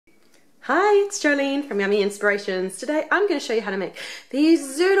Hi, it's Jolene from Yummy Inspirations. Today I'm going to show you how to make these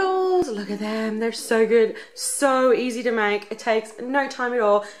zoodles. Look at them, they're so good, so easy to make. It takes no time at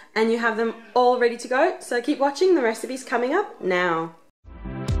all and you have them all ready to go. So keep watching, the recipe's coming up now.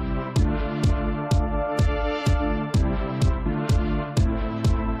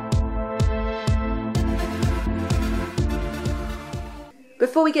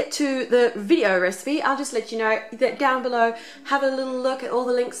 Before we get to the video recipe, I'll just let you know that down below, have a little look at all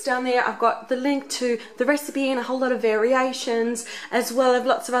the links down there. I've got the link to the recipe and a whole lot of variations, as well as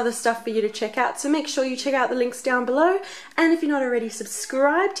lots of other stuff for you to check out. So make sure you check out the links down below. And if you're not already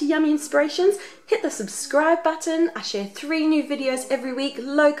subscribed to Yummy Inspirations, hit the subscribe button. I share 3 new videos every week,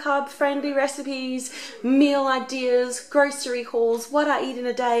 low carb friendly recipes, meal ideas, grocery hauls, what I eat in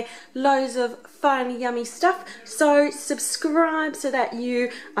a day, loads of fun yummy stuff. So subscribe so that you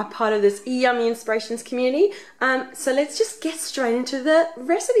are part of this Yummy Inspirations community. So let's just get straight into the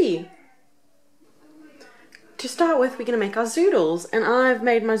recipe. To start with, we're going to make our zoodles, and I've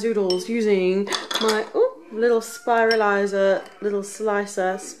made my zoodles using my little spiralizer, little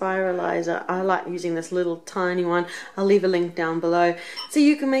slicer spiralizer. I like using this little tiny one. I'll leave a link down below. So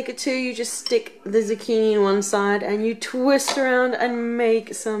you can make it too. You just stick the zucchini in one side and you twist around and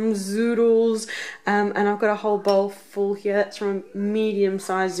make some zoodles. And I've got a whole bowl full here. That's from a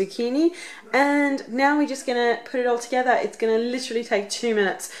medium-sized zucchini. And now we're just gonna put it all together. It's gonna literally take 2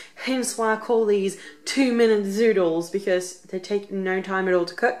 minutes. Hence why I call these 2-minute zoodles, because they take no time at all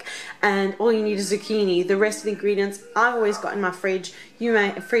to cook. And all you need is zucchini. The rest of the ingredients I've always got in my fridge. You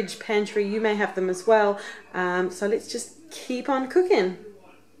may a fridge pantry. You may have them as well. So let's just keep on cooking.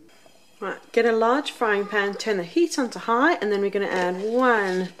 Right, get a large frying pan. Turn the heat on to high, and then we're gonna add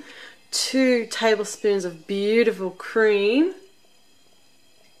 1-2 tablespoons of beautiful cream.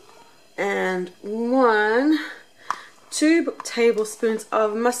 And 1-2 tablespoons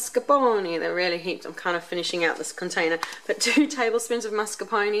of mascarpone. They're really heaped. I'm kind of finishing out this container. But 2 tablespoons of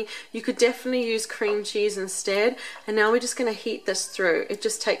mascarpone. You could definitely use cream cheese instead. And now we're just going to heat this through. It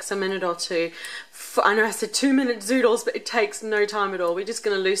just takes a minute or two. I know I said 2-minute zoodles, but it takes no time at all. We're just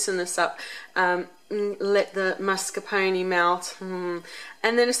going to loosen this up. Let the mascarpone melt. And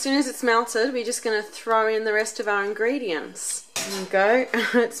then as soon as it's melted, we're just going to throw in the rest of our ingredients. There we go.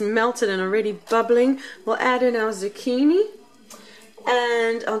 It's melted and already bubbling. We'll add in our zucchini.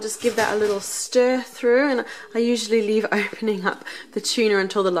 And I'll just give that a little stir through, and I usually leave opening up the tuna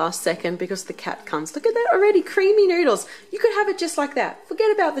until the last second because the cat comes. Look at that, already creamy noodles. You could have it just like that.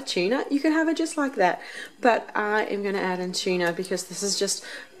 Forget about the tuna, you can have it just like that. But I am going to add in tuna because this has just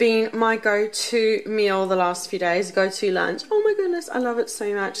been my go-to meal the last few days, go-to lunch. Oh my goodness, I love it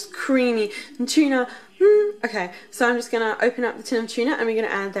so much. It's creamy and tuna. Okay, so I'm just going to open up the tin of tuna and we're going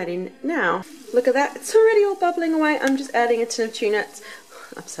to add that in now. Look at that, it's already all bubbling away. I'm just adding a tin of tuna. It's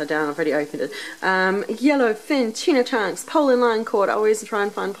upside down, I've already opened it. Yellowfin tuna chunks, pole and line caught. I always try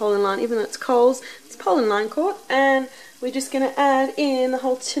and find pole and line, even though it's Coles, it's pole and line caught. And we're just going to add in the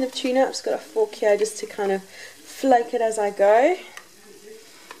whole tin of tuna. I've just got a fork here just to kind of flake it as I go.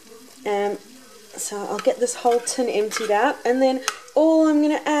 So I'll get this whole tin emptied out, and then all I'm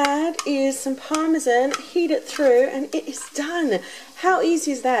going to add is some parmesan, heat it through, and it is done. How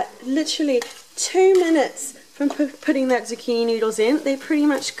easy is that? Literally 2 minutes from putting that zucchini noodles in. They're pretty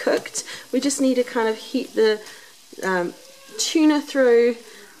much cooked. We just need to kind of heat the tuna through,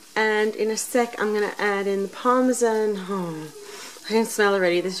 and in a sec I'm going to add in the parmesan. Oh, I can smell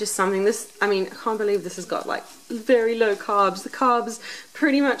already. There's just something. I mean, I can't believe this has got like very low carbs. The carbs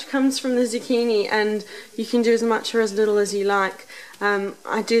pretty much comes from the zucchini, and you can do as much or as little as you like.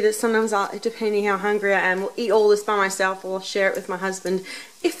 I do this sometimes, depending how hungry I am. I'll eat all this by myself, or I'll share it with my husband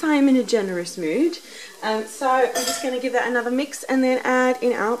if I'm in a generous mood. So I'm just going to give that another mix and then add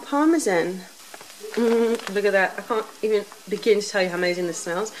in our parmesan. Look at that. I can't even begin to tell you how amazing this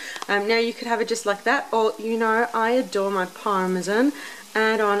smells. Now you could have it just like that, or you know, I adore my parmesan.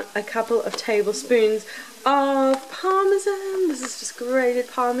 Add on a couple of tablespoons of parmesan. This is just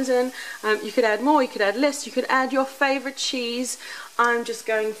grated parmesan. You could add more, you could add less, you could add your favorite cheese. I'm just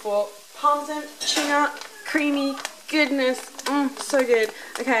going for parmesan, tuna, creamy goodness. So good.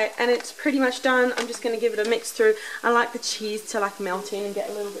 Okay, and it's pretty much done. I'm just going to give it a mix through. I like the cheese to like melt in and get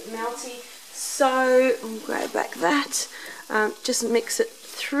a little bit melty. So I'll grab back that, just mix it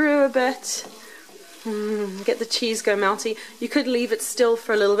through a bit, get the cheese go melty. You could leave it still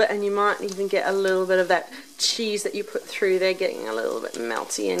for a little bit and you might even get a little bit of that cheese that you put through there getting a little bit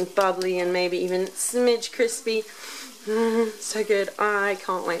melty and bubbly and maybe even smidge crispy. So good. I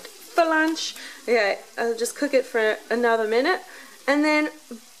can't wait for lunch. Okay, I'll just cook it for another minute and then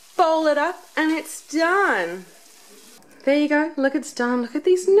bowl it up and it's done. there you go. Look, it's done. Look at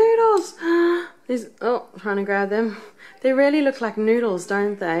these noodles. Oh, I'm trying to grab them. They really look like noodles,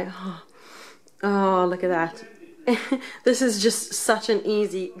 don't they? Oh, look at that. This is just such an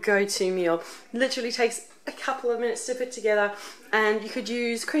easy go-to meal. Literally takes a couple of minutes to put together, and you could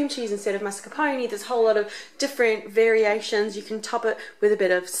use cream cheese instead of mascarpone. There's a whole lot of different variations. You can top it with a bit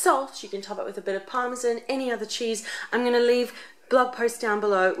of salt, you can top it with a bit of parmesan, any other cheese. I'm going to leave blog post down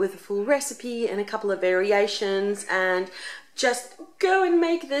below with a full recipe and a couple of variations, and just go and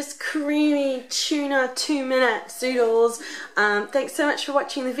make this creamy tuna 2-minute zoodles. Thanks so much for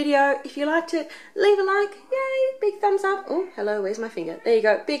watching the video. If you liked it, leave a like. Yay, big thumbs up. Oh, hello, where's my finger? There you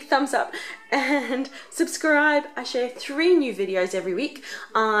go, big thumbs up. And subscribe. I share 3 new videos every week.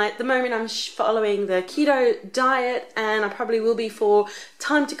 At the moment I'm following the keto diet, and I probably will be for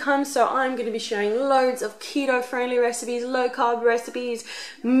time to come, so I'm going to be sharing loads of keto friendly recipes, low carb recipes,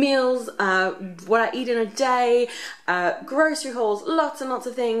 meals, what I eat in a day, grocery hauls, lots and lots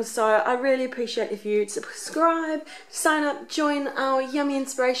of things. So I really appreciate if you'd subscribe, sign up, join our Yummy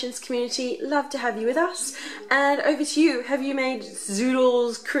Inspirations community. Love to have you with us. And over to you. Have you made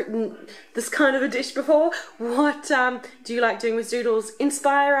zoodles, this kind of a dish before? What do you like doing with zoodles?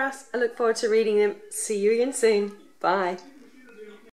 Inspire us. I look forward to reading them. See you again soon. Bye.